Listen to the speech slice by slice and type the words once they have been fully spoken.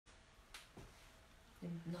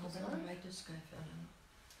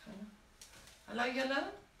Hello, Yellow.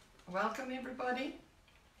 Welcome, everybody.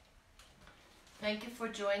 Thank you for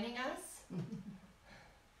joining us.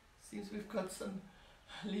 Seems we've got some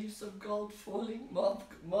leaves of gold falling.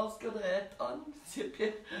 Mark's got a hat on.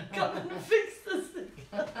 Come and fix this thing.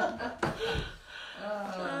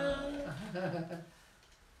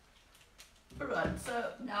 Alright,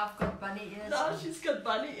 so now I've got bunny ears. Now she's got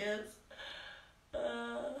bunny ears.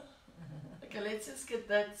 Okay, let's just get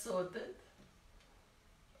that sorted.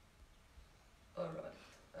 Alright.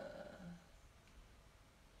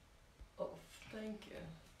 Off, thank you.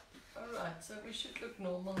 Alright, so we should look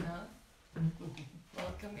normal now.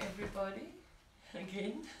 Welcome everybody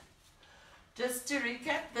again. Just to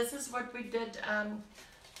recap, this is what we did on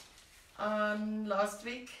last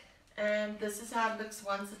week, and this is how it looks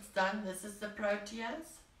once it's done. This is the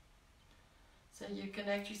proteas. So you can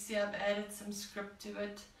actually see I've added some script to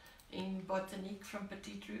it in Botanique from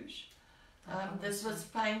Petite Rouge. This was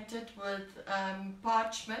painted with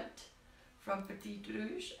parchment from Petite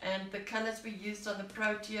Rouge, and the colors we used on the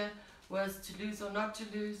protea was To Lose or Not to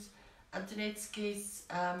Lose, Antoinette's Kiss,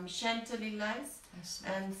 Chantilly lace,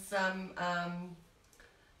 and some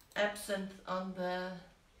absinthe on the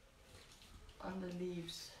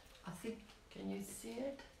leaves. I think, can you see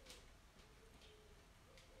it?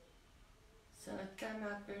 So it came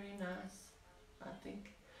out very nice, I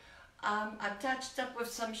think. I touched up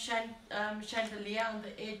with some chandelier on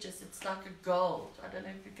the edges. It's like a gold. I don't know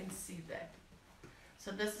if you can see that. So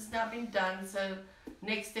this has now been done. So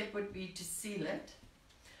next step would be to seal it.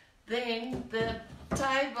 Then the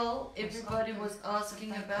table everybody was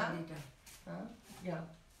asking about. Yeah.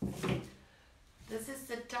 This is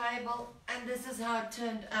the table, and this is how it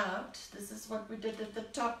turned out. This is what we did at the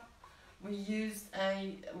top. We used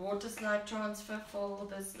a water slide transfer for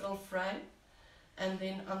this little frame. And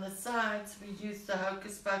then on the sides, we used the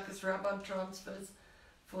Hocus Pocus rub-on transfers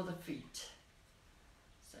for the feet.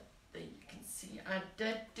 So there you can see. I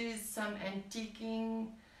did do some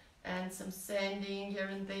antiquing and some sanding here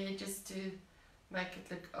and there just to make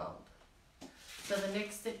it look old. So the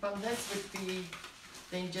next step on this would be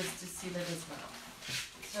then just to seal it as well.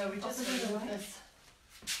 So we just move this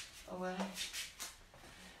away.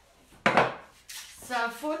 So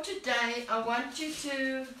for today, I want you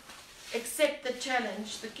to accept the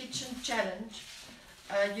challenge, the kitchen challenge.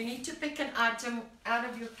 You need to pick an item out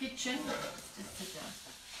of your kitchen. Just sit down.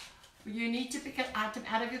 You need to pick an item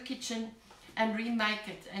out of your kitchen and remake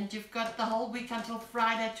it. And you've got the whole week until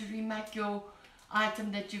Friday to remake your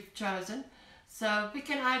item that you've chosen. So pick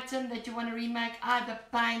an item that you want to remake, either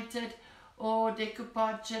paint it or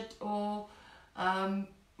decoupage it or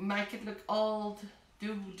make it look old.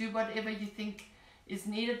 Do whatever you think is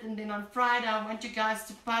needed, and then on Friday I want you guys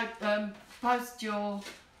to post your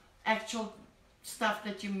actual stuff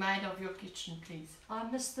that you made of your kitchen, please. I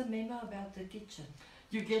missed the memo about the kitchen.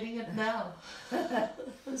 You're getting it now.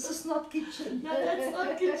 This is not kitchen. No, that's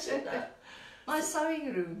not kitchen. No. My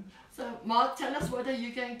sewing room. So Mark, tell us, what are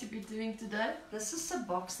you going to be doing today? This is a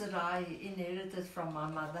box that I inherited from my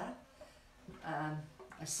mother.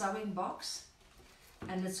 A sewing box.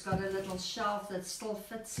 And it's got a little shelf that still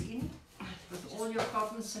fits in, with all your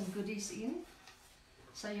cottons and goodies in.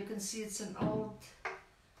 So you can see it's an old,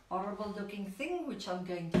 horrible looking thing, which I'm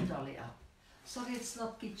going to dolly up. Sorry, it's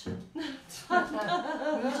not kitchen. We'll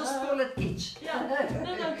just call it kitsch. Yeah,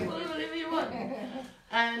 no, call it whatever you want.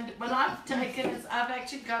 And what I've taken is, I've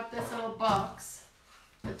actually got this little box.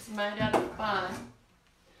 It's made out of pine.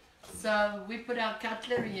 So we put our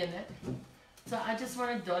cutlery in it. So I just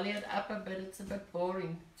want to dolly it up a bit. It's a bit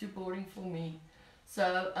boring, too boring for me.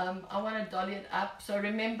 So I want to dolly it up. So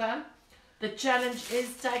remember, the challenge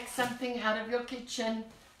is take something out of your kitchen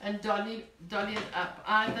and dolly it up,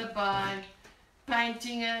 either by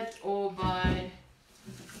painting it or by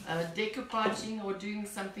decoupaging or doing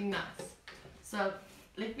something nice. So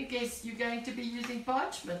let me guess, you're going to be using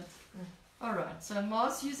parchment. Alright, so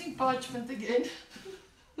Mar's using parchment again.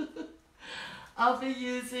 I'll be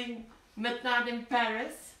using Midnight in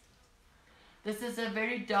Paris. This is a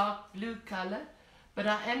very dark blue color, but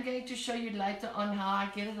I am going to show you later on how I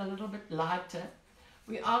get it a little bit lighter.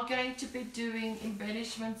 We are going to be doing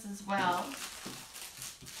embellishments as well.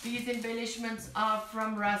 These embellishments are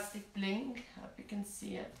from Rustic Bling. Hope you can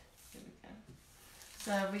see it. There we go.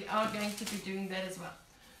 So we are going to be doing that as well.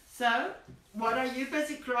 So what are you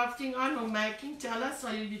busy crafting on or making? Tell us.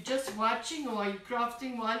 Are you just watching, or are you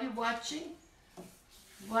crafting while you're watching?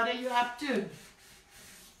 What are you up to?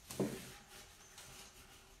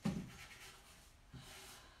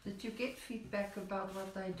 Did you get feedback about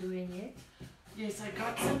what they're doing yet? Yes, I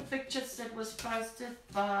got some pictures that was posted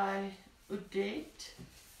by Udette.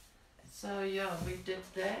 So yeah, we did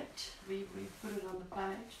that. We put it on the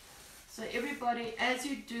page. So everybody, as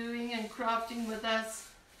you're doing and crafting with us,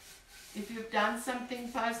 if you've done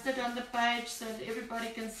something, post it on the page so that everybody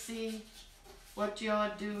can see what you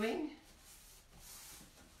are doing.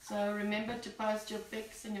 So remember to post your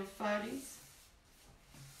pics and your photos.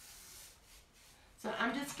 So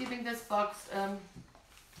I'm just giving this box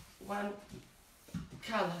one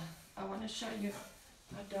color. I want to show you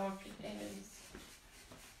how dark it is.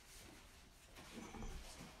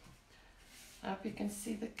 I hope you can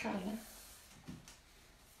see the color.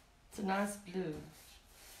 It's a nice blue.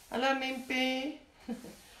 Hello, Mimpi.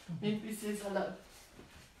 Mimpi says hello.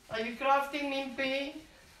 Are you crafting, Mimpi?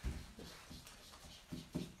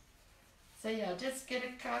 So yeah, just get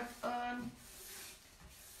a coat on.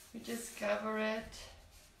 We just cover it.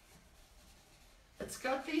 It's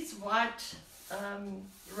got these white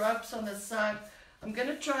ropes on the side. I'm going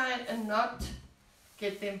to try and not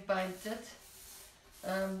get them painted.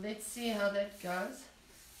 Let's see how that goes.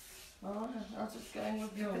 Oh, how's it going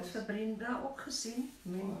with yours? Ik heb het voor Brenda ook gezien.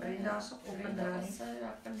 Brenda is op en running.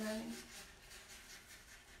 Up and running.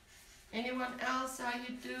 Anyone else? How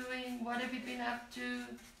you doing? What have you been up to?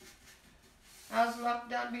 How's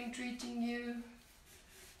lockdown been treating you?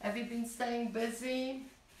 Have you been staying busy?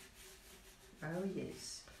 Oh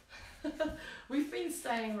yes. We've been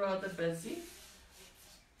staying rather busy.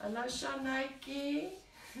 Hello, Shanaiki.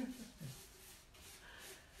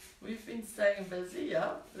 We've been staying busy,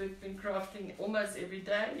 yeah. We've been crafting almost every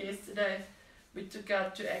day. Yesterday we took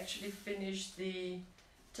out to actually finish the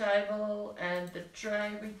table and the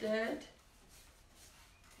tray we did.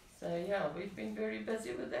 So yeah, we've been very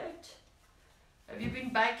busy with that. Have you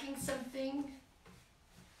been baking something?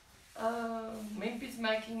 Mimpi's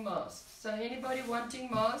making masks. So anybody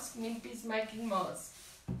wanting masks, Mimpi's making masks.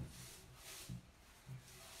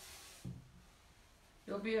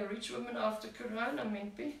 You'll be a rich woman after Corona,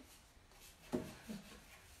 Mimpi.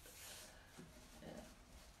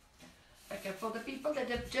 Okay, for the people that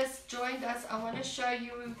have just joined us, I want to show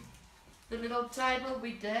you the little table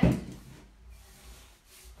we did.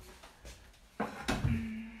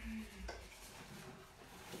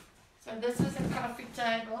 So this is a coffee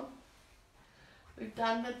table. We've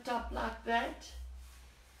done the top like that,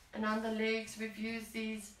 and on the legs we've used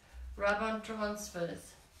these rub-on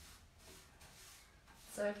transfers.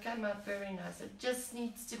 So it came out very nice. It just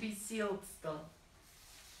needs to be sealed still.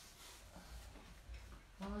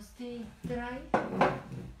 Where's the tray?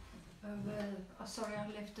 Oh, sorry, I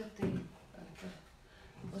left it there. Okay.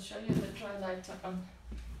 I'll show you the tray later on.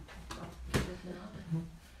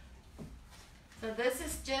 So this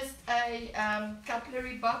is just a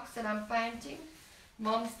cutlery box that I'm painting.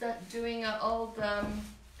 Mom's doing an old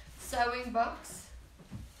sewing box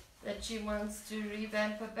that she wants to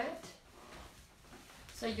revamp a bit.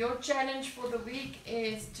 So your challenge for the week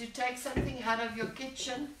is to take something out of your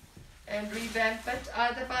kitchen and revamp it,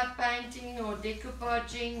 either by painting or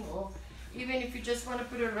decoupaging, or even if you just want to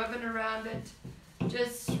put a ribbon around it,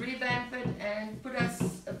 just revamp it and put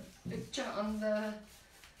us a picture on the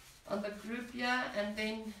group here and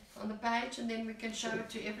then on the page, and then we can show it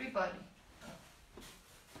to everybody.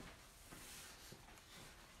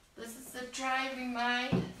 This is the tray we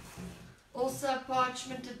made. Also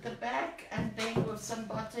parchment at the back, and then with some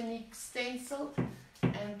botanique stenciled,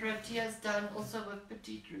 and Protea's done also with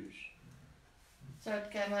Petite Rouge. So it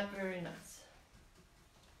came out very nice.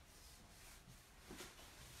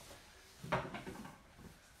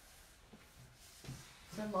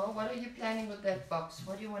 So Ma, what are you planning with that box?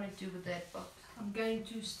 What do you want to do with that box? I'm going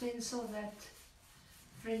to stencil that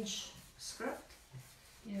French script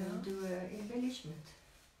and do an embellishment.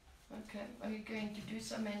 Okay. Are you going to do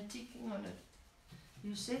some antiquing on it?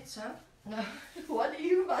 You said so. No. What do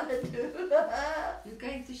you want to do? You're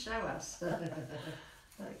going to show us.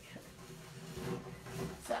 Okay.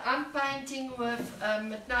 So I'm painting with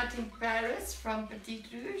Midnight in Paris from Petite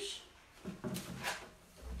Rouge.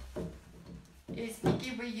 Yes,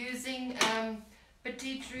 Nikki, we're using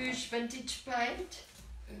Petite Rouge Vintage Paint.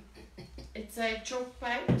 It's a chalk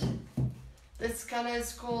paint. This color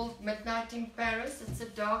is called Midnight in Paris. It's a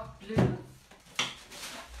dark blue. Can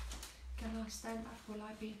I stand up? Will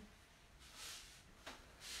I be?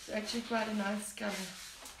 It's actually quite a nice color.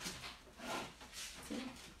 See?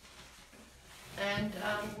 And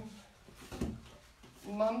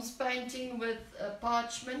Mom's painting with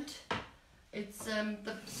parchment. It's the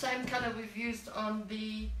same color we've used on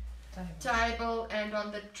the table and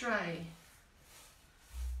on the tray.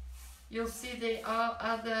 You'll see there are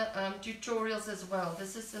other tutorials as well.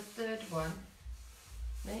 This is the third one.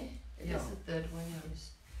 It is the third one,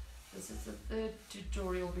 yes. This is the third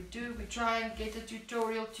tutorial we do. We try and get a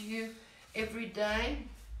tutorial to you every day.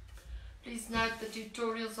 Please note the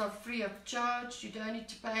tutorials are free of charge. You don't need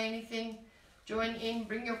to pay anything. Join in,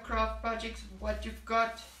 bring your craft projects with what you've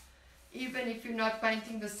got, even if you're not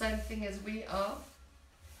painting the same thing as we are.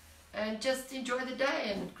 And just enjoy the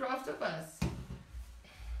day and craft with us.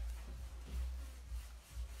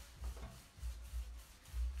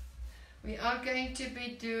 We are going to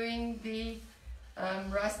be doing the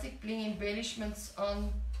Rustic Bling embellishments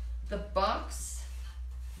on the box,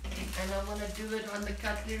 and I want to do it on the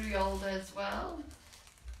cutlery holder as well.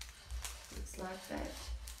 Looks like that.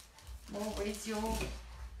 More, where's your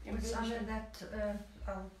What's under that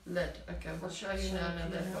lid? Okay, we'll show you now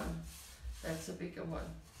that one. That's a bigger one.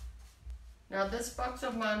 Now this box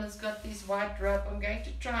of mine has got this white rub. I'm going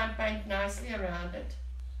to try and paint nicely around it.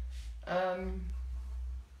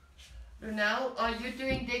 Lunel, are you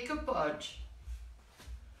doing decoupage?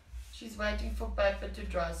 She's waiting for paper to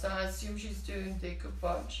dry, so I assume she's doing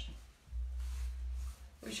decoupage.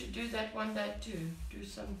 We should do that one day too, do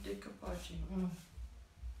some decoupaging.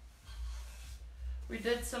 We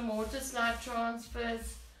did some water slide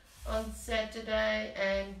transfers on Saturday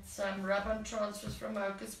and some rub-on transfers from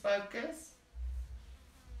Hocus Pocus.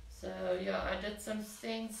 So yeah, I did some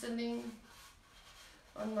stenciling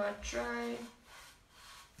on my tray.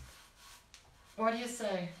 What do you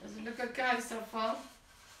say? Does it look okay so far?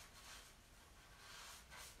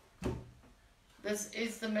 This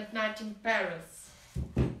is the Midnight in Paris.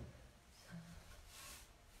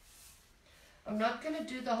 I'm not going to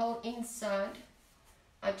do the whole inside.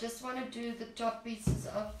 I just want to do the top pieces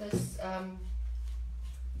of this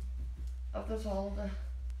holder.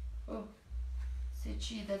 Oh, said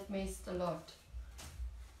she, that messed a lot.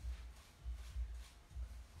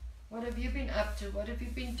 What have you been up to? What have you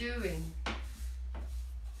been doing?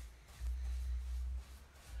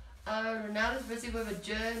 Oh, Ronaldo's busy with a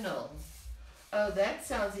journal. Oh, that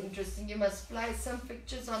sounds interesting. You must place some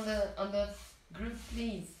pictures on the group,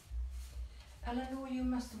 please. Eleanor, you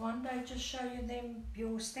must one day just show you them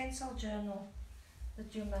your stencil journal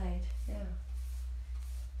that you made. Yeah,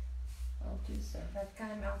 I'll do so. That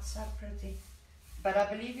came out so pretty. But I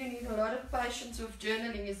believe you need a lot of patience with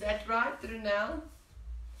journaling. Is that right, Runel?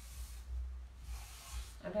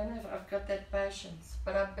 I don't know if I've got that patience,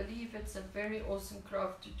 but I believe it's a very awesome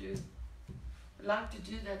craft to do. I'd like to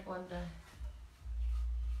do that one day.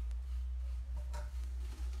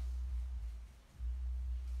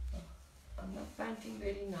 I'm not painting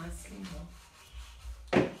very nicely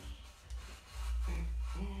now.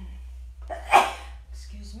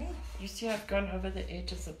 Excuse me. You see I've gone over the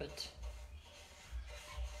edges a bit.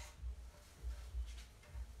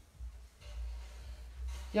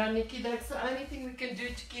 Yeah, Nikki, that's the only thing we can do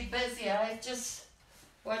to keep busy. Just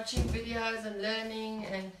watching videos and learning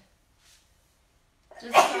and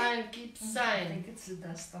just try and keep sane. I think it's the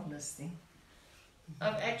dust on this thing.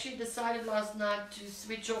 I've actually decided last night to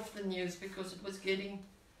switch off the news because it was getting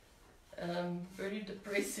very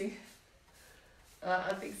depressing.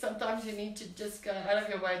 I think sometimes you need to just go out of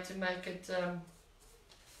your way to make it,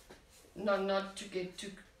 not to get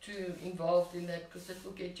too involved in that, because it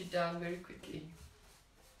will get you down very quickly.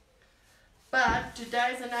 But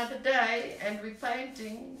today's another day and we're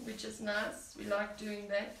painting, which is nice. We like doing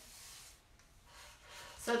that.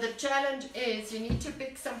 So the challenge is you need to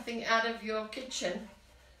pick something out of your kitchen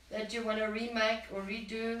that you want to remake or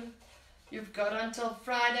redo. You've got until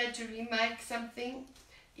Friday to remake something,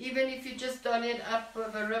 even if you just doll it up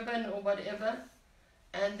with a ribbon or whatever,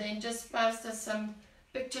 and then just post us some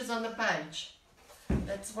pictures on the page.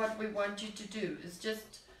 That's what we want you to do, is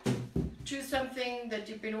just choose something that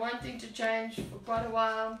you've been wanting to change for quite a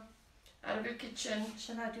while out of your kitchen.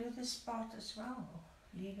 Should I do this part as well?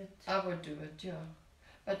 Leave it. I would do it, yeah.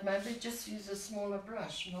 But maybe just use a smaller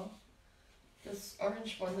brush, no? This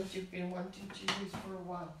orange one that you've been wanting to use for a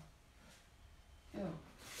while. Yeah.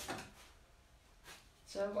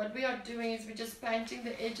 So what we are doing is we're just painting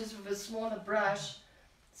the edges with a smaller brush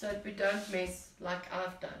so that we don't mess like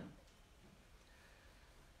I've done.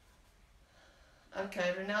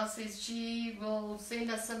 Okay, Renelle says she will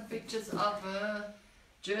send us some pictures of her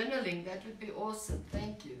journaling. That would be awesome.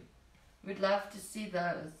 Thank you. We'd love to see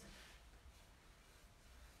those.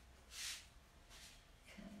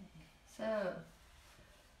 So,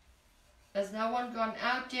 has no one gone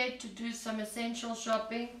out yet to do some essential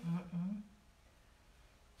shopping?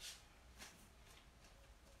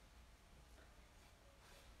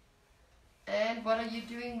 And what are you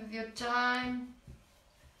doing with your time?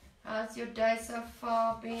 How's your day so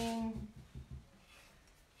far been?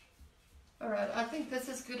 Alright, I think this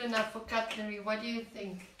is good enough for cutlery. What do you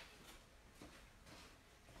think?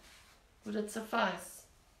 Would it suffice?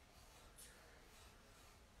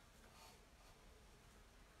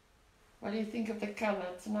 What do you think of the color?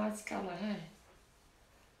 It's a nice color, hey?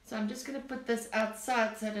 So I'm just going to put this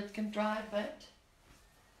outside so that it can dry a bit.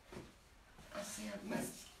 I see I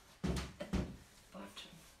missed at the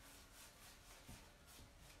bottom.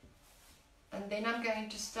 And then I'm going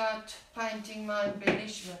to start painting my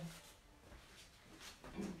embellishment.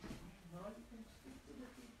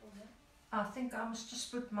 I think I must just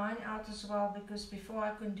put mine out as well, because before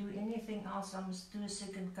I can do anything else I must do a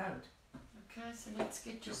second coat. Okay, so let's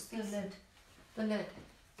get Just your the lid, The lid.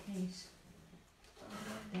 please.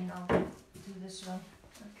 Then I'll do this one.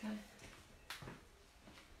 Okay.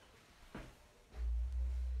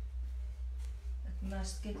 It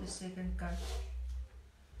must get a second coat.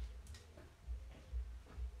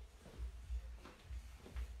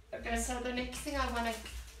 Okay, so the next thing I want to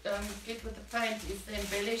get with the paint is the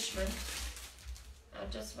embellishment. I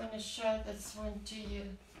just want to show this one to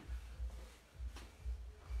you.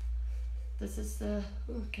 This is the,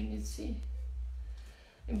 oh, can you see?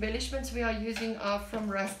 Embellishments we are using are from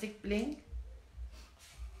Rustic Bling.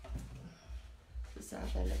 This is how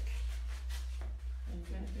they look. And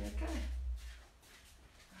going to be okay.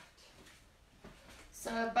 Right.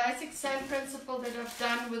 So basic same principle that I've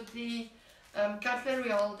done with the cutlery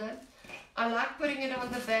holder. I like putting it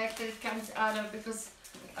on the back that it comes out of, because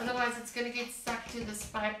otherwise it's going to get stuck to this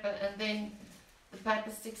paper and then the paper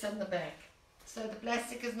sticks on the back. So the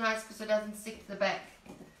plastic is nice because it doesn't stick to the back.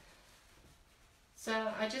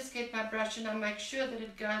 So I just get my brush and I make sure that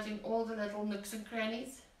it goes in all the little nooks and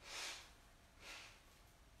crannies.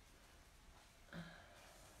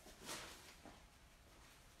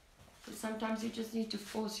 So sometimes you just need to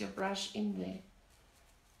force your brush in there.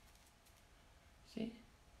 See?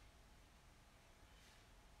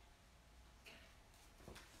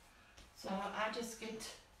 So I just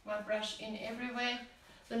get my brush in everywhere.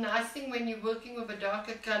 The nice thing when you're working with a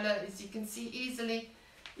darker color is you can see easily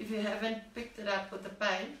if you haven't picked it up with the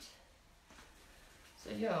paint.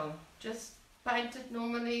 So yeah, just paint it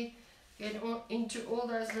normally, get into all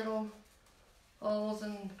those little holes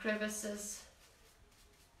and crevices.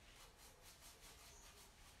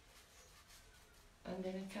 And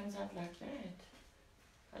then it comes out like that.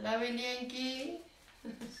 Hello, Elienki.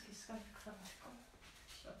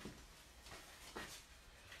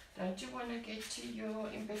 Don't you want to get to your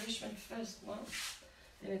embellishment first, Mom?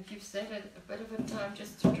 Then it gives that a bit of a time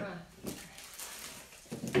just to dry.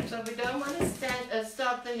 So we don't want to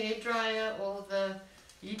start the hairdryer or the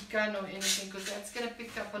heat gun or anything, because that's going to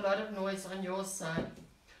pick up a lot of noise on your side.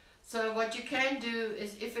 So what you can do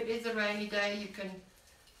is, if it is a rainy day, you can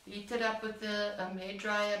heat it up with the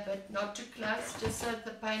hairdryer, but not too close, just so that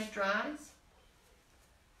the paint dries.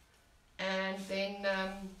 And then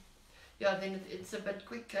yeah, then it's a bit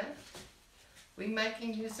quicker. We're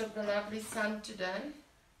making use of the lovely sun today,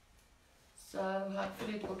 so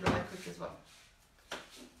hopefully it will dry quick as well.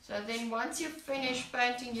 So then once you've finished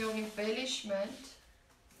painting your embellishment,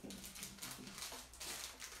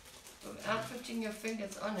 without putting your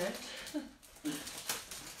fingers on it,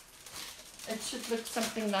 it should look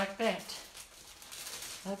something like that.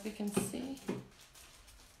 I hope you can see.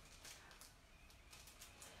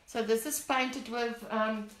 So this is painted with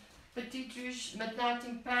Petite Rouge Midnight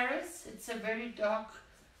in Paris. It's a very dark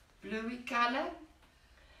bluey color.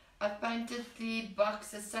 I painted the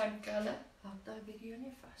box the same color. Laat daai bietjie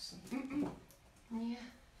nie vas nie. Yeah.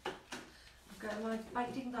 Okay, am I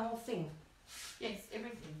painting the whole thing? Yes,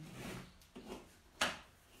 everything.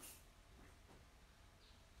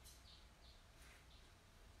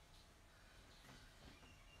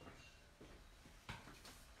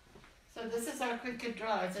 So this is how quick it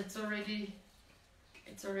dries. It's already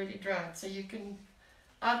dried. So you can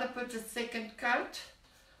either put a second coat,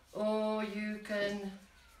 or you can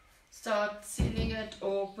start sealing it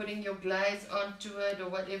or putting your glaze onto it, or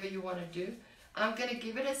whatever you want to do. I'm going to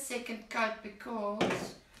give it a second coat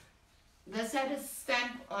because this had a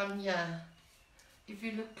stamp on here. If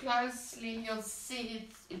you look closely, you'll see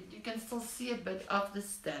you can still see a bit of the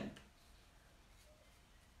stamp.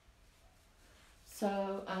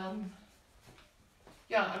 So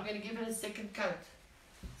yeah, I'm going to give it a second coat.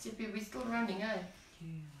 Zippy, we're still running, eh? Yeah.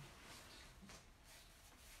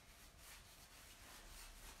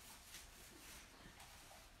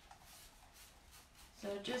 So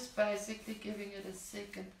just basically giving it a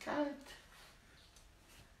second coat.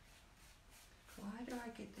 Why do I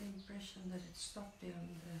get the impression that it stopped there on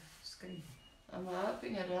the screen? I'm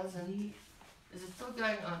hoping it doesn't. Is it still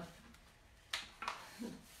going on?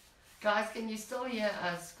 Guys, can you still hear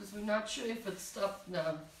us? Because we're not sure if it stopped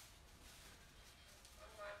now.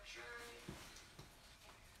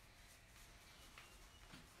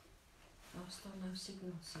 still no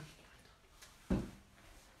signal, so.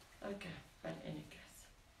 Okay, but any case.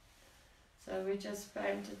 So we just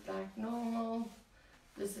paint it like normal.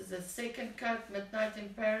 This is a second coat, Midnight in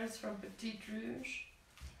Paris from Petite Rouge.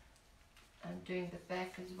 I'm doing the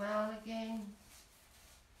back as well again.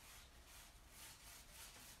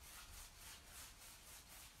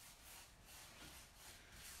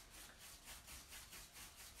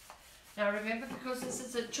 Now remember, because this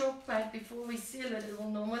is a chalk paint, before we seal it, it will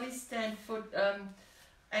normally stand for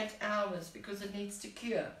 8 hours because it needs to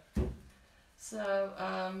cure. So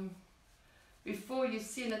before you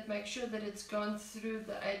seal it, make sure that it's gone through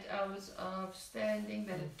the 8 hours of standing,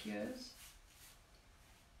 that it cures.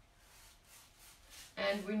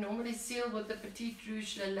 And we normally seal with the Petite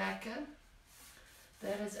Rouge Lacquer.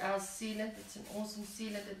 That is our sealant. It's an awesome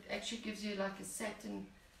sealant. It actually gives you like a satin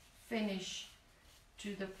finish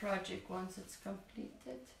to the project once it's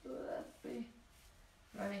completed. We're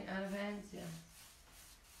running out of hands here.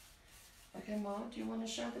 Okay, Ma, do you want to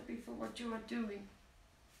show the people what you are doing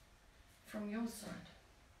from your side?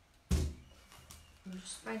 I'm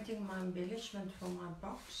just painting my embellishment for my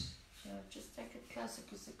box. So just take it closer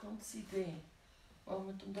because I can't see there. Oh,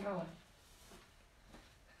 met hom draai.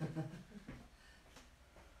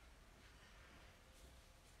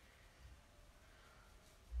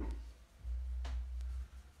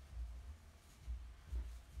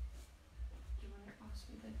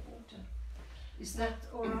 Is that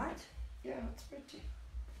alright? Yeah, it's pretty.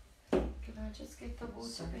 Can I just get the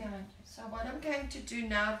water behind you? So what I'm going to do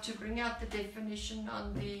now to bring out the definition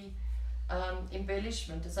on the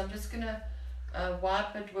embellishment is I'm just going to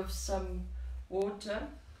wipe it with some water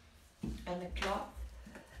and a cloth.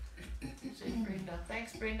 So Brenda,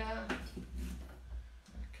 thanks Brenda.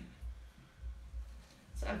 Okay.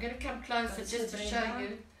 So I'm going to come closer just to show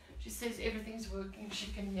you. She says everything's working,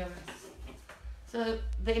 she can hear us. So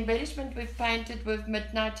the embellishment we've painted with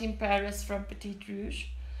Midnight in Paris from Petite Rouge.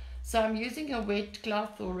 So I'm using a wet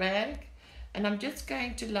cloth or rag and I'm just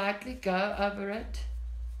going to lightly go over it,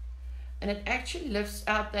 and it actually lifts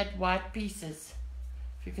out that white pieces,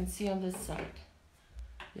 if you can see on this side.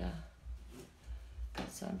 Yeah.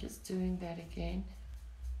 So I'm just doing that again.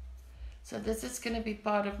 So this is going to be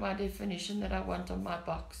part of my definition that I want on my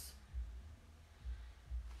box.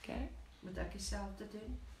 Okay. Moet ek dieselfde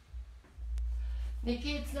doen?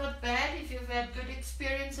 Nikki, it's not bad if you've had good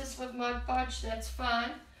experiences with Mod Podge, that's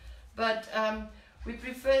fine. But we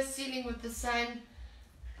prefer sealing with the same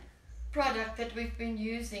product that we've been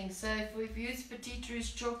using. So if we've used Petite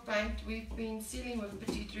Rouge chalk paint, we've been sealing with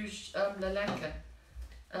Petite Rouge lacquer.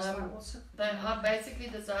 They are basically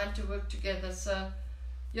designed to work together. So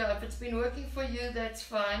yeah, if it's been working for you, that's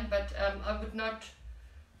fine. But I would not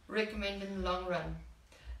recommend in the long run.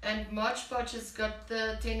 And Mod Podge has got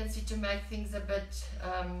the tendency to make things a bit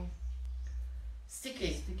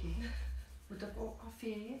sticky. Moet ek ook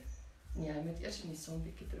afvee hier? Ja, je moet eerst in die zon een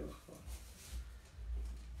beetje droog worden.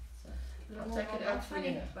 So, I'll take it out for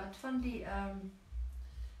you now. Wat van die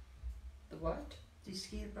The what? die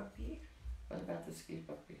schierpapier? What about the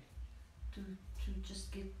schierpapier? To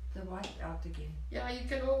just get the white out again. Yeah, you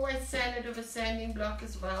can always sand it with a sanding block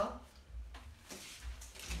as well.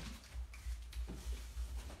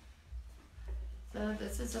 So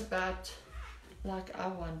this is about like I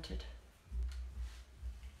wanted.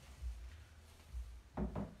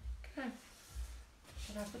 Okay.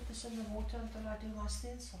 Should I put this in the water until I do my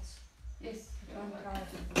stencils? Yes. Don't dry it.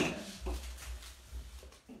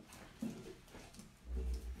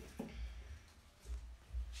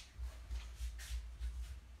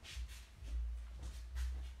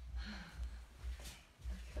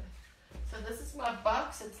 So this is my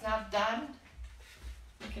box, it's now done.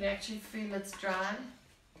 You can actually feel it's dry.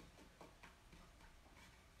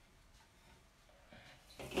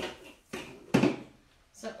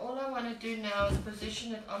 So all I want to do now is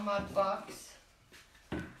position it on my box.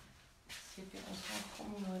 See if you can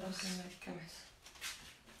come notice in that case.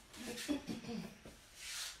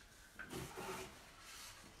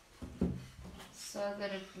 So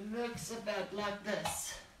that it looks about like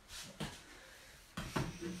this.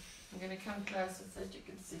 I'm going to come closer so that you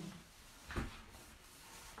can see.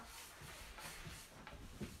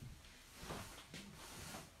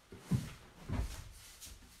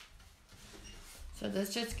 So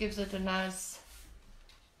this just gives it a nice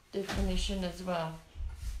definition as well.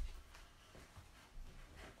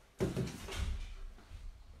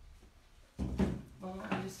 Well,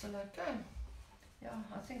 are you still okay? Yeah,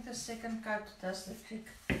 I think the second coat does the trick.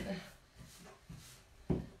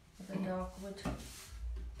 With the dark wood.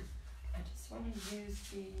 I just want to use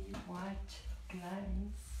the white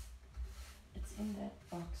glaze. It's in that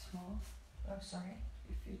box, Mark. Oh, sorry.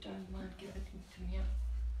 If you don't mind, give it to me.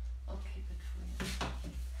 I'll keep it for you.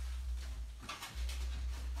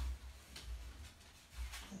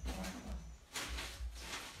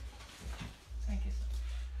 Thank you.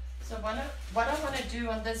 So what I want to do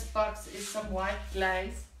on this box is some white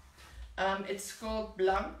glaze. It's called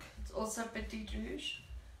Blanc. It's also Petite Rouge.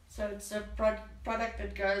 So it's a product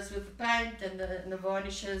that goes with the paint and the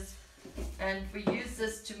varnishes. And we use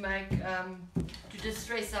this to make, to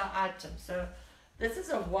distress our items. So this is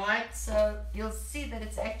a white, so you'll see that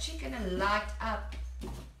it's actually going to light up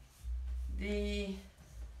the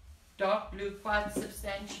dark blue quite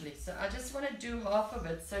substantially. So I just want to do half of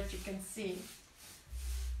it so that you can see.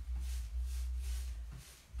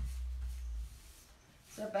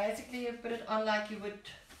 So basically you put it on like you would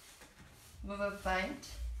with a paint.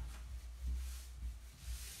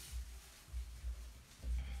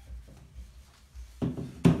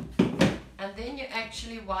 And then you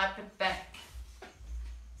actually wipe it back.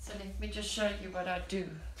 So let me just show you what I do.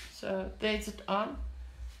 So there's it on,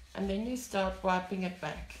 and then you start wiping it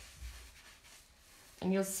back.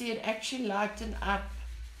 And you'll see it actually lighten up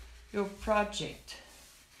your project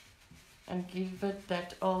and give it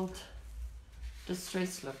that old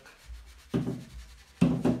distress look.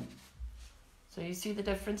 So you see the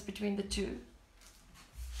difference between the two?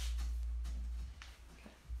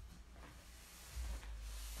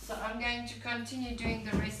 So I'm going to continue doing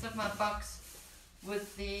the rest of my box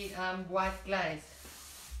with the white glaze.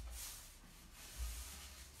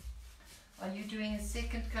 Are you doing a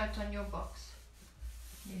second coat on your box?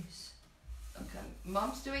 Yes. Okay.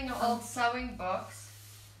 Mom's doing an old sewing box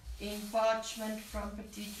in parchment from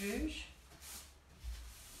Petite Rouge.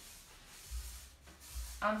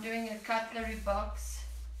 I'm doing a cutlery box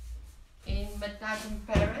in Midnight in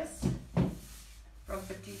Paris from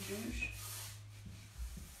Petite Rouge.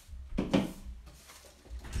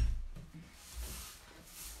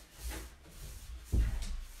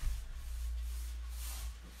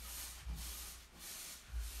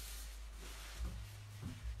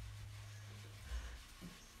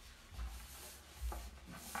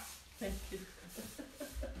 Thank you.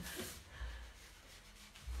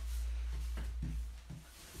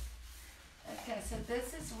 Okay, so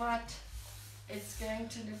this is what it's going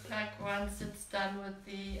to look like once it's done with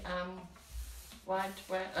the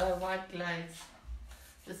white glaze.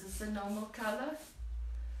 This is the normal color.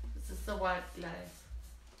 This is the white glaze.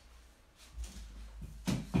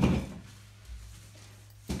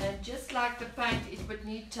 And just like the paint, it would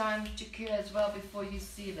need time to cure as well before you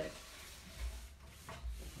seal it.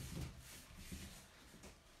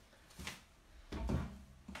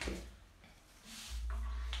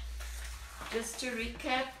 Just to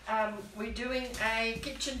recap, we're doing a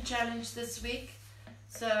kitchen challenge this week.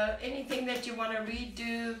 So anything that you want to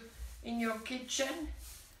redo in your kitchen,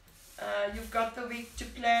 you've got the week to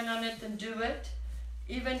plan on it and do it.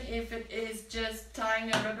 Even if it is just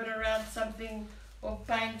tying a ribbon around something or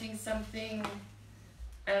painting something.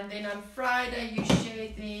 And then on Friday you share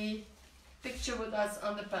the picture with us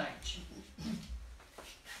on the page.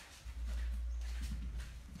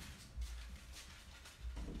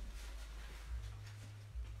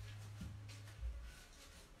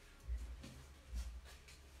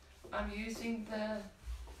 I'm using the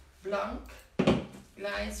Blanc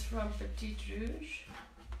glaze from Petite Rouge.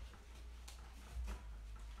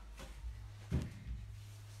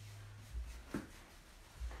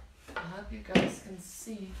 I hope you guys can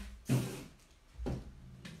see. Okay.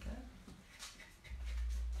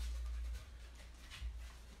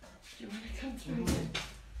 Do you want to come through?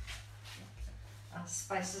 Our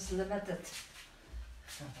space is limited.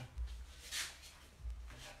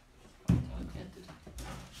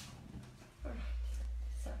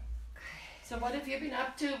 So what have you been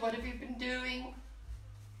up to? What have you been doing?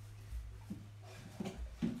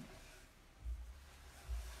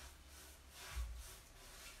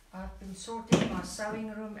 I've been sorting my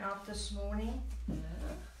sewing room out this morning.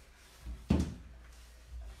 Yeah.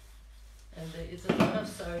 And there is a lot of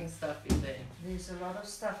sewing stuff in there. There's a lot of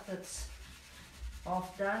stuff that's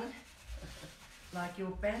half done, like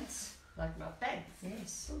your pants. Like my pants.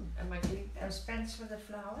 Yes. Am I getting pants? Those pants with the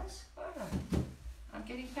flowers. Alright. I'm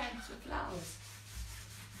getting pants with flowers.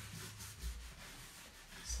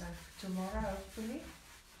 So tomorrow, hopefully,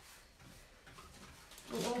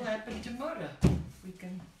 Will all happen tomorrow. we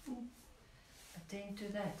can attend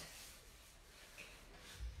to that.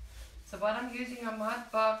 So what I'm using on my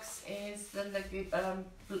box is the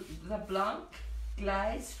Blanc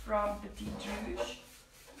glaze from Petite Rouge.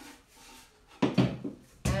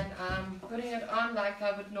 And I'm putting it on like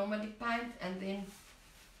I would normally paint, and then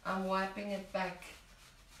I'm wiping it back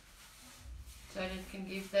so that it can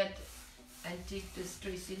give that antique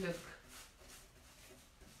distressy look.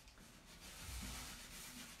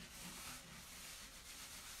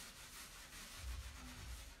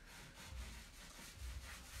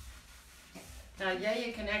 Now yeah,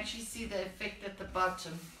 you can actually see the effect at the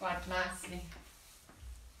bottom quite nicely.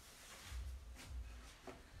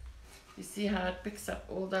 You see how it picks up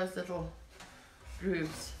all those little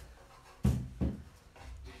grooves.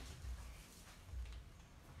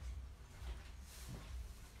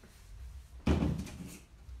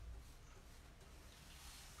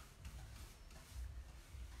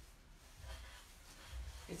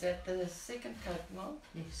 Is that the second coat, Mom?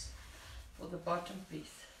 Yes. Or the bottom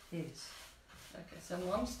piece? Yes. Okay, so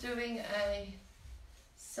Mom's doing a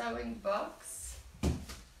sewing box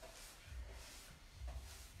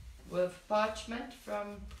with parchment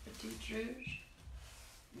from Petite Rouge.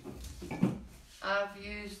 I've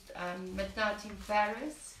used Midnight in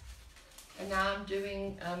Paris, and now I'm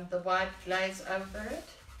doing the white glaze over it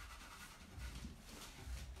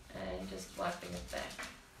and just wiping it back.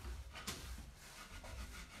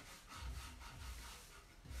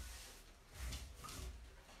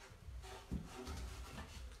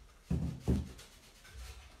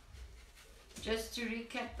 Just to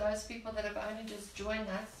recap those people that have only just joined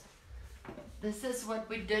us, this is what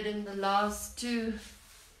we did in the last 2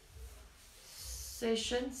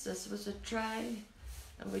 sessions. This was a tray,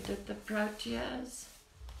 and we did the proteas.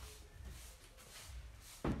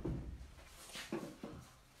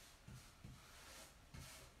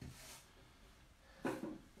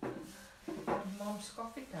 Mom's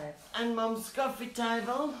coffee table. And Mom's coffee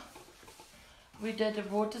table. We did a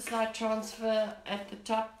water slide transfer at the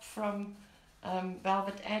top from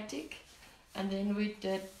Velvet Attic, and then we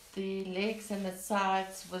did the legs and the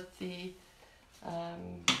sides with the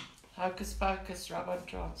Hocus Pocus rub-on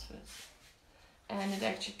transfers, and it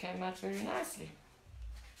actually came out very nicely.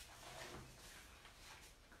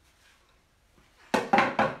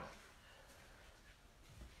 Okay.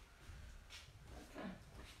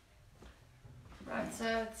 Right, so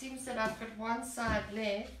it seems that I've got one side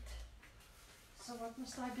left. So what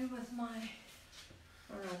must I do with my...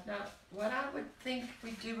 Alright, now what I would think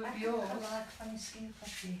we do with yours. I like funny skin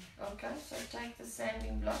coffee. Okay, so take the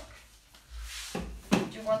sanding block.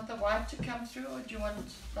 Do you want the white to come through, or do you want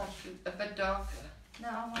like a bit darker? No,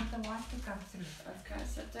 I want the white to come through. Okay,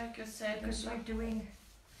 so take your sanding Because block. we're doing...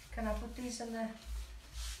 Can I put these in the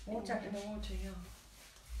water? In the water, yeah.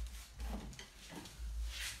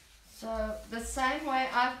 So the same way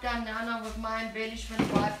I've done now with my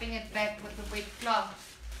embellishment, wiping it back with a wet cloth.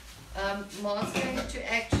 Ma's going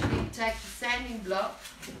to actually take the sanding block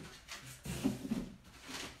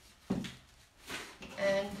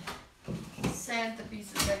and sand the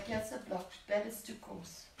pieces back. Here's a block, that is too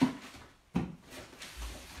coarse.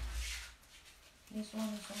 This one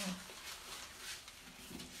is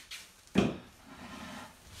on.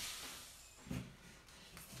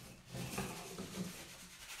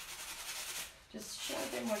 Just show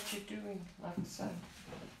them what you're doing, like so.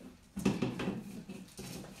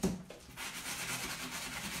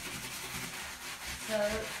 So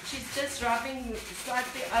she's just rubbing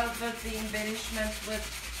slightly over the embellishment with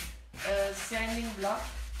a sanding block.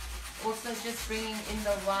 Also just bringing in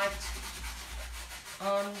the white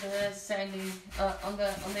on the sanding, on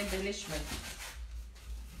the embellishment.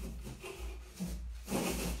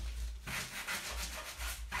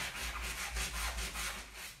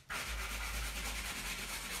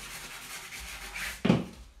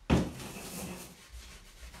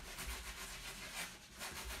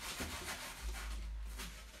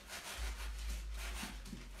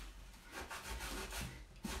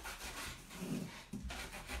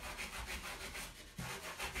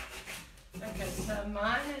 Okay, so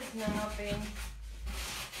mine has now been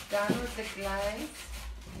done with the glaze.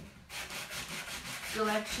 You'll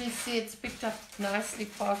actually see it's picked up nicely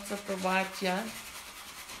parts of the white here.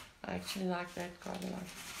 I actually like that quite a lot.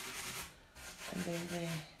 And then there.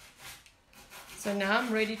 So now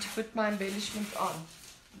I'm ready to put my embellishment on.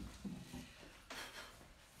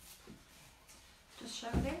 Just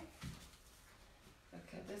show them.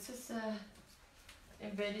 Okay, this is a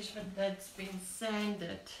embellishment that's been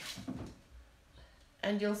sanded.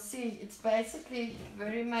 And you'll see it's basically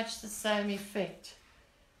very much the same effect.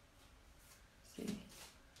 See?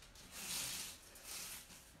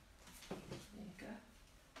 There you go.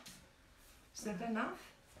 Is that enough?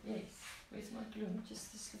 Yes. Where's my glue?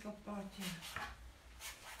 Just this little part here.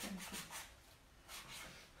 Thank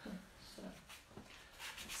you.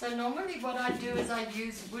 So normally what I do is I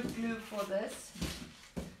use wood glue for this.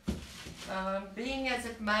 Being as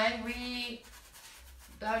it may, we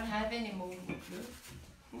don't have any more wood glue.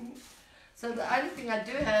 So the only thing I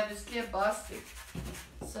do have is clear bar stick.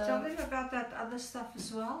 So Tell them about that other stuff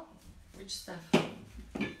as well. which stuff?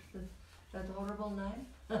 That horrible name.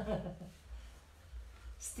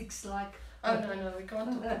 Sticks like. Oh no, we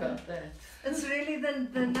can't talk about that. It's really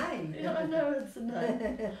the name. Yeah, I know it's a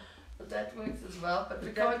name. But that works as well. But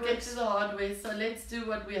we can't get to the hardware, so let's do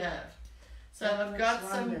what we have. So I've got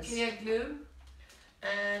some clear glue,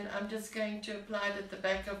 and I'm just going to apply it at the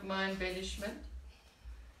back of my embellishment,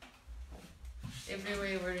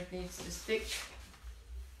 everywhere where it needs to stick.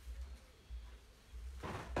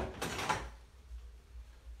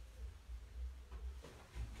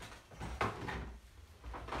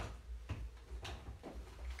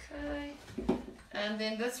 Okay, and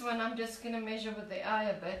then this one I'm just going to measure with the eye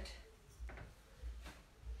a bit.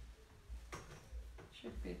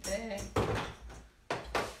 Should be there.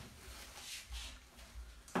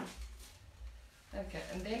 Okay,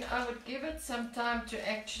 and then I would give it some time to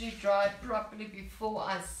actually dry properly before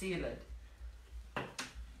I seal it.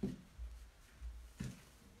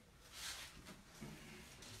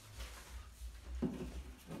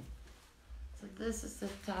 So this is the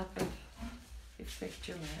type of effect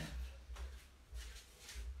you have.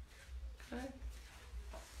 Okay.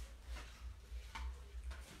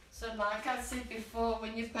 So like I said before,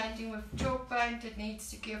 when you're painting with chalk paint, it needs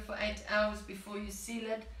to cure for 8 hours before you seal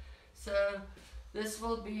it. So this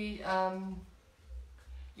will be,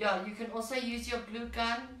 yeah, you can also use your glue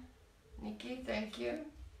gun. Nikki, thank you.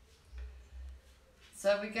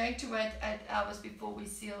 So we're going to wait 8 hours before we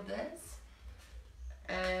seal this.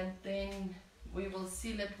 And then we will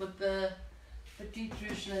seal it with the Petite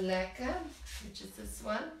Rouge Lacquer, which is this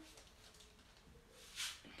one.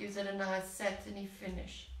 It gives it a nice satiny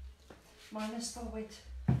finish. Mine is still wet.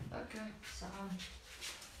 Okay. So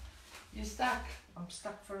You're stuck? I'm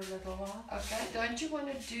stuck for a little while. Okay. Don't you want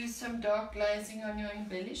to do some dark glazing on your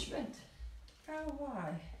embellishment? Oh,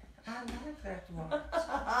 why? I like that one.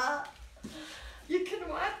 You can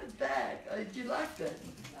wipe it back. Oh, do you like that?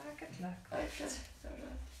 I like it like that. Okay. All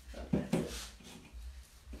right. Oh, that's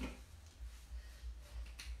it.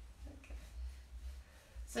 Okay.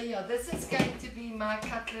 So yeah, this is going to be my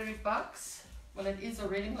cutlery box. Well, it is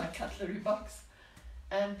already my cutlery box.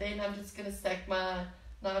 And then I'm just going to stack my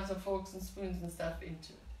knives and forks and spoons and stuff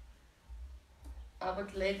into it. I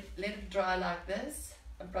would let it dry like this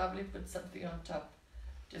and probably put something on top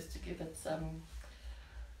just to give it some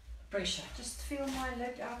pressure. Just feel my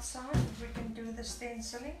lid outside. We can do the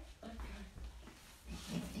stenciling. Okay.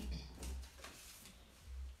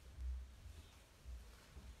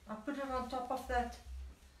 I'll put it on top of that.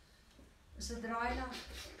 Is it dry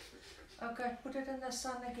enough? Okay, put it in the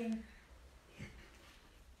sun again.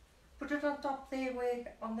 Put it on top there,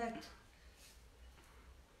 where on that.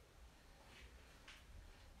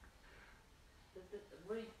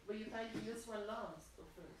 Were you painting this one last or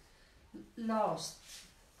first? Last.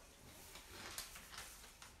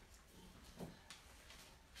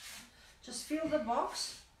 Just feel the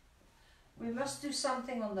box. We must do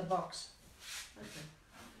something on the box. Okay.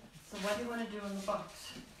 So what do you want to do on the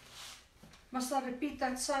box? Must I repeat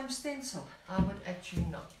that same stencil? I would actually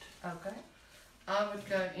not. Okay. I would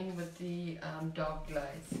go in with the dark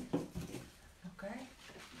glaze. Okay.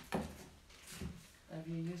 Have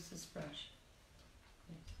you used this brush?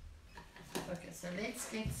 Yes. Okay, so let's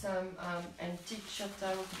get some antique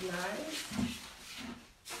chateau glaze.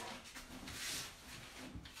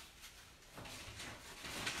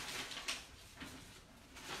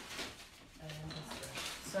 And this brush.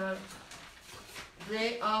 So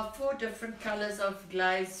there are 4 different colors of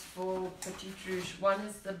glaze for Petite Rouge. One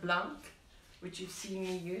is the Blanc, which you've seen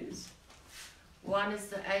me use. One is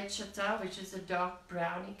the Chateau, which is a dark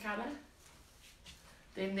browny color.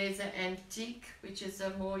 Then there's an Antique, which is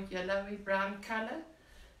a more yellowy brown color.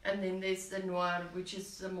 And then there's the Noir, which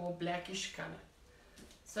is a more blackish color.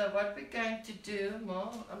 So what we're going to do,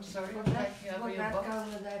 Ma, I'm sorry, Will I'm that, taking over will your that box. go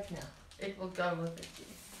with that now? It will go with it,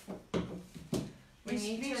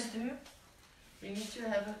 yes. We need to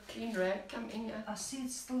have a clean rag come in here. I see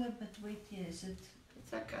it's still a bit wet here, is it?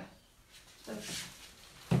 It's okay.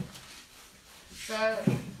 So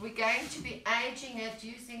we're going to be aging it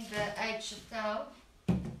using the Chateau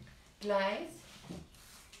glaze.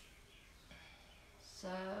 So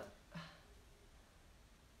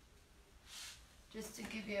just to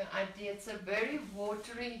give you an idea, it's a very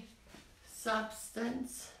watery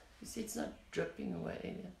substance. You see it's not dripping away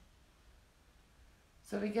either.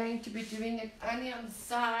 So we're going to be doing it only on the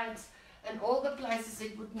sides and all the places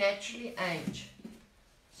it would naturally age.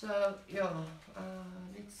 So yeah,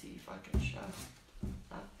 let's see if I can show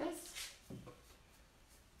like this.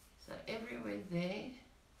 So everywhere there,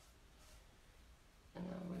 And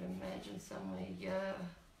I would imagine somewhere here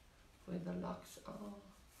where the locks are.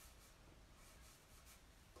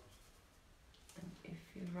 And if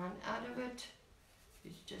you run out of it,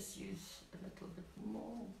 you just use a little bit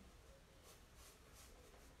more.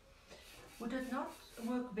 Would it not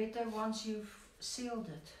work better once you've sealed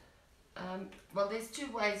it? Well, there's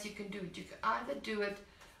two ways you can do it. You can either do it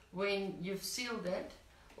when you've sealed it,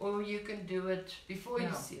 or you can do it before you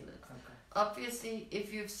seal it. Okay. Obviously,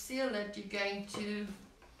 if you've sealed it, you're going to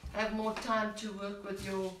have more time to work with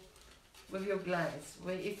your glaze.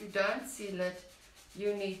 Where if you don't seal it,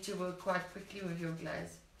 you need to work quite quickly with your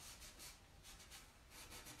glaze.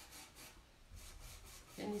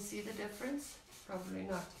 Can you see the difference? Probably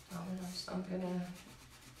not. I'm gonna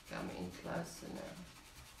come in closer now.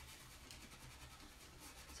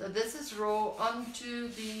 So this is raw onto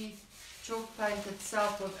the chalk paint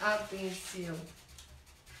itself without being sealed.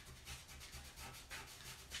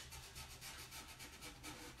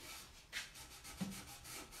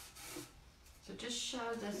 So just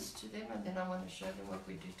show this to them, and then I want to show them what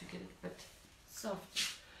we do to get it a bit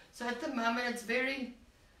soft. So at the moment it's very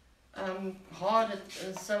hard,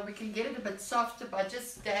 so we can get it a bit softer by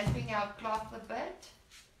just damping our cloth a bit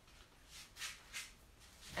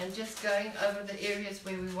and just going over the areas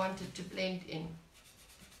where we want it to blend in.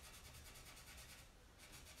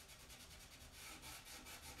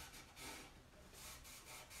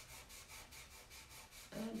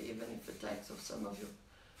 And even if it takes off some of your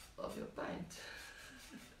paint.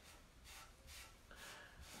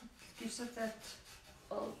 Gives it that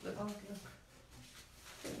old look.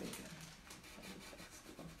 There we go.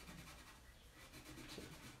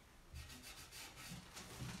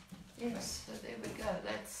 Yes, so there we go.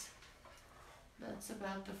 That's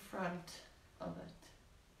about the front of it.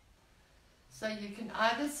 So you can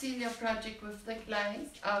either seal your project with the glaze,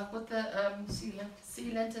 with the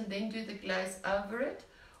sealant, and then do the glaze over it,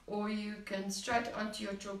 or you can straight onto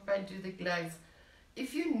your chalk paint do the glaze.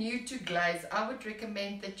 If you're new to glaze, I would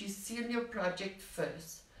recommend that you seal your project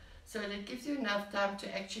first, so that it gives you enough time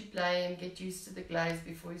to actually play and get used to the glaze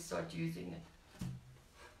before you start using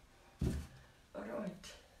it. Alright,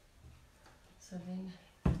 so then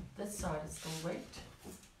this side is still wet.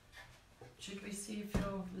 Should we see if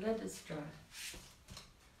your lid is dry?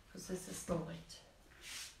 Because this is still wet.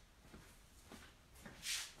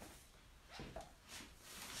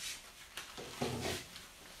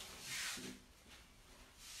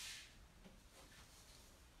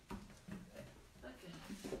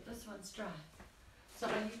 Dry. So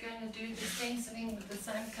are you going to do the stenciling with the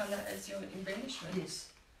same colour as your embellishment? Yes.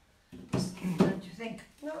 Don't you think?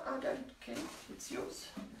 No, I don't care. It's yours.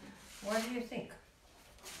 What do you think?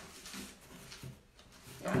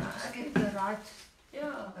 I Get the right.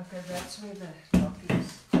 Yeah. Okay, that's where the lock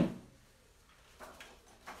is.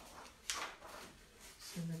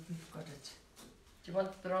 So that we've got it. Do you want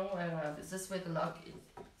it the wrong way around? Is this where the lock is?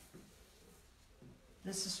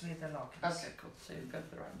 This is where the lock is. Okay, cool. So you've got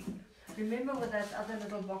the right one. Remember with that other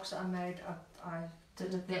little box I made, I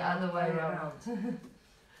did it the other way around. And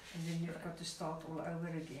then you've got to start all over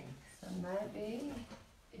again. So maybe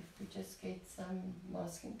if we just get some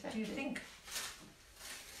masking tape. Do you think?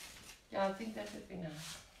 Yeah, I think that would be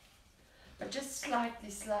nice. But just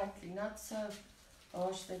slightly, not so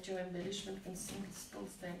harsh that your embellishment can still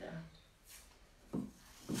stand out.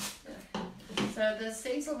 Yeah. So the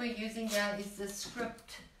stencil we're using here is the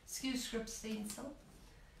Skew Script stencil.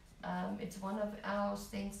 It's one of our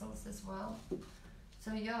stencils as well.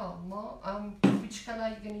 So yeah, more, which colour are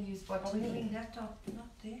you going to use? Are we leaving that up? Not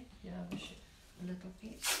there? Yeah, we should. A little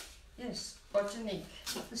piece. Yes. Botanique.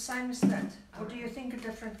 The same as that? Or do you think a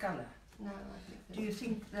different colour? No, I think. Do you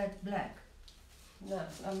think that black? No,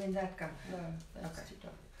 I mean that colour. no, that's Okay. too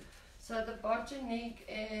dark. So the Botanique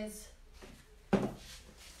is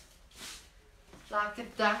like a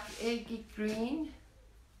dark eggy green.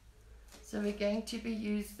 So we're going to be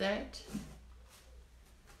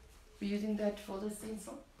using that for the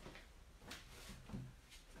stencil.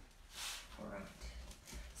 Alright.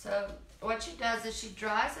 So what she does is she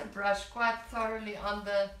dries a brush quite thoroughly on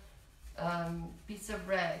the piece of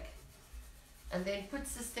rag, and then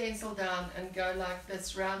puts the stencil down and go like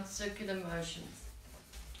this round circular motions.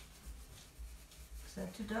 Is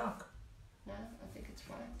that too dark? No, I think it's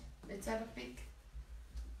fine. Let's have a peek.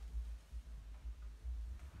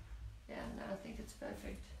 Yeah, no, I think it's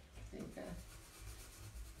perfect. There you go.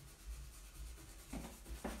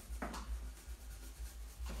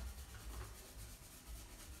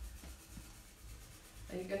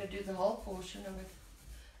 Are you going to do the whole portion of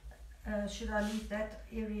it? Should I leave that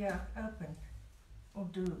area open? Or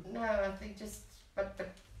do? No, I think just, but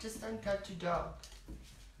just don't go too dark.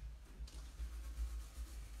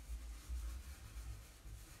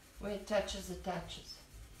 where it touches, basically.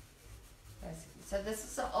 So this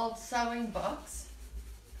is an old sewing box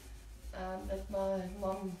that my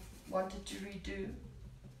mom wanted to redo,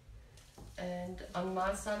 and on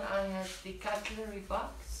my side I have the cutlery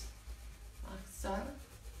box like so,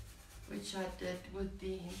 which I did with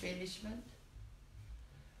the embellishment.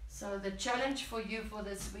 So the challenge for you for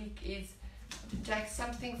this week is to take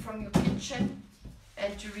something from your kitchen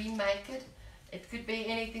and to remake it. It could be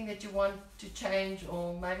anything that you want to change,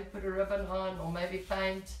 or maybe put a ribbon on, or maybe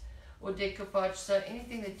paint or decoupage. So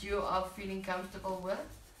anything that you are feeling comfortable with,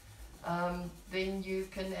 then you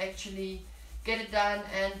can actually get it done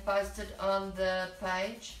and post it on the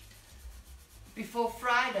page before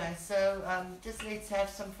Friday. So just let's have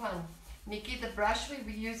some fun. Nikki, the brush we're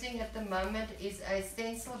using at the moment is a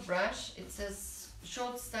stencil brush. It's a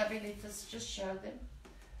short stubby, let's just show them.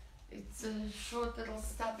 It's a short little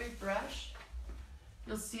stubby brush.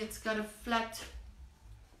 You'll see it's got a flat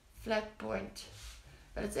point,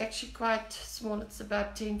 but it's actually quite small. It's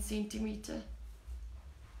about 10 centimeter.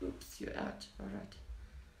 Oops, you're out. All right,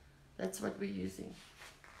 that's what we're using.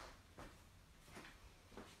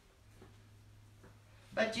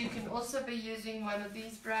 But you can also be using one of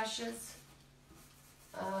these brushes,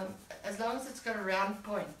 as long as it's got a round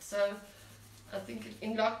point. So I think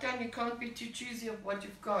in lockdown you can't be too choosy of what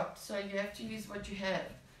you've got, so you have to use what you have.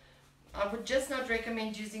 I would just not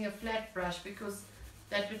recommend using a flat brush, because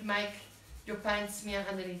that would make your paint smear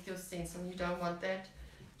underneath your stencil. You don't want that.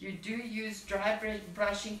 You do use dry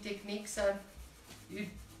brushing technique, so you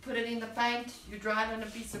put it in the paint, you dry it on a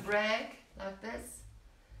piece of rag like this,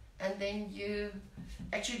 and then you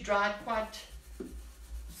actually dry it quite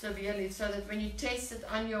severely, so that when you test it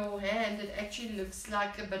on your hand, it actually looks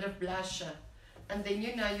like a bit of blusher, and then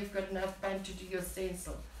you know you've got enough paint to do your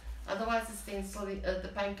stencil. Otherwise the stencil,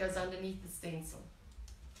 the paint goes underneath the stencil.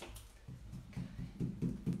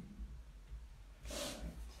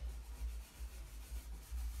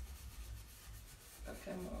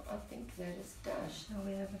 Okay, well, I think that is done. Now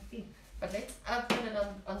we have a few. But let's open it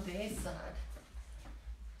on their side,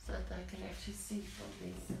 so that I can actually see from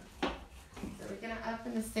their side. So we're going to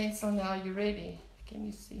open the stencil now. Are you ready? Can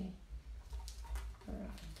you see? All right.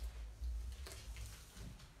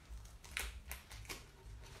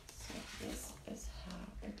 So this is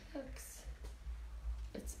how it looks.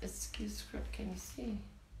 It's a skew script. Can you see?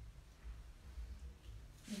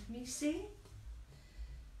 Let me see.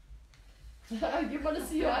 You want to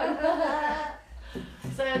see your own?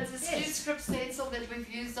 So it's a skew script stencil that we've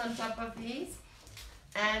used on top of these.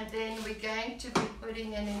 And then we're going to be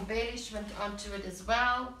putting an embellishment onto it as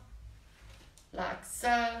well, like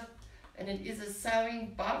so. And it is a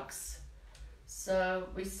sewing box, so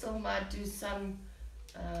we still might do some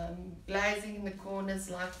glazing in the corners,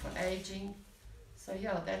 like for aging. So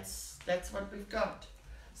yeah, that's what we've got.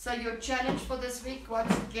 So your challenge for this week,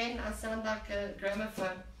 once again, I sound like a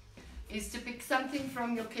gramophone, is to pick something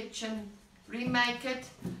from your kitchen, remake it,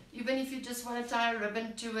 even if you just want to tie a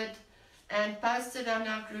ribbon to it, and post it on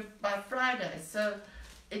our group by Friday. So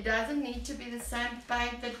it doesn't need to be the same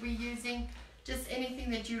paint that we're using, just anything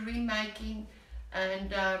that you're remaking,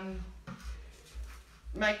 and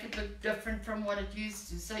make it look different from what it used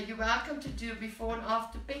to. So you're welcome to do before and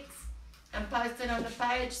after pics and post it on the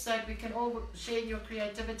page, so we can all share your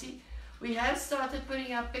creativity. We have started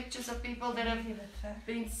putting up pictures of people that have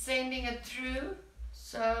been sending it through,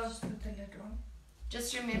 so Just put the lid on.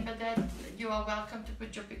 just remember that you are welcome to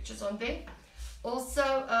put your pictures on there. Also,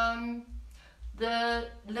 the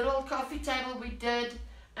little coffee table we did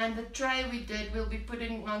and the tray we did, we'll be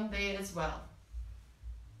putting on there as well.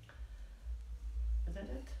 Is that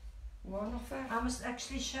it? One of that? I must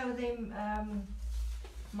actually show them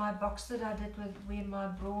my box that I did with where my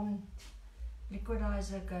brawn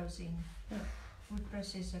liquidizer goes in, food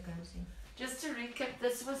processor goes in. Just to recap,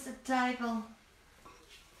 this was the table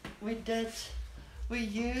we did. We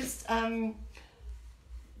used the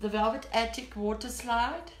Velvet Attic water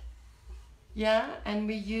slide, yeah, and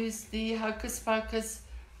we used the Hocus Pocus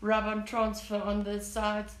rub-on transfer on the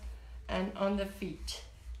sides and on the feet.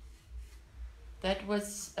 That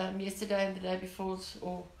was yesterday and the day before,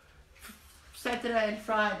 or Saturday and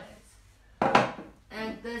Fridays.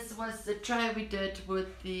 And this was the tray we did with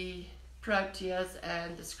the proteas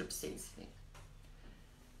and the script stenciling.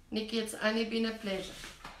 Nikki, it's only been a pleasure.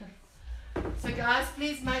 So guys,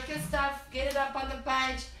 please make your stuff, get it up on the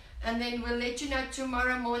page, and then we'll let you know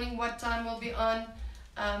tomorrow morning what time we'll be on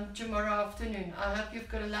tomorrow afternoon. I hope you've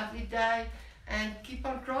got a lovely day and keep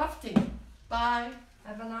on crafting. Bye.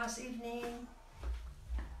 Have a nice evening.